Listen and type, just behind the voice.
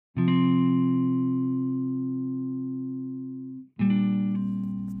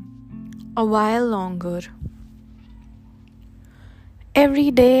A while longer.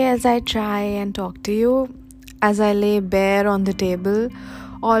 Every day, as I try and talk to you, as I lay bare on the table,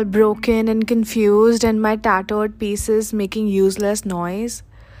 all broken and confused, and my tattered pieces making useless noise,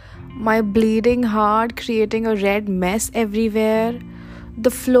 my bleeding heart creating a red mess everywhere,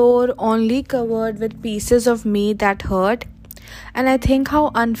 the floor only covered with pieces of me that hurt. And I think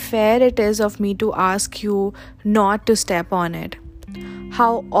how unfair it is of me to ask you not to step on it.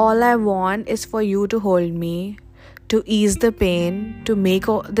 How all I want is for you to hold me, to ease the pain, to make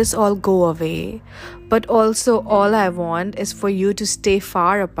this all go away. But also, all I want is for you to stay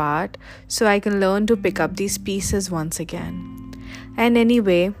far apart so I can learn to pick up these pieces once again. And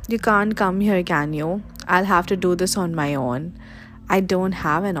anyway, you can't come here, can you? I'll have to do this on my own. I don't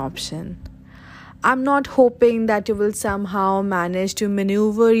have an option. I'm not hoping that you will somehow manage to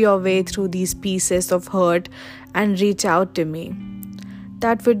maneuver your way through these pieces of hurt and reach out to me.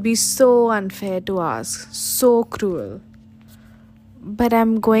 That would be so unfair to ask, so cruel. But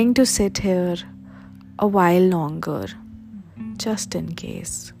I'm going to sit here a while longer, just in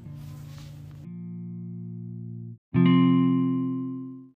case.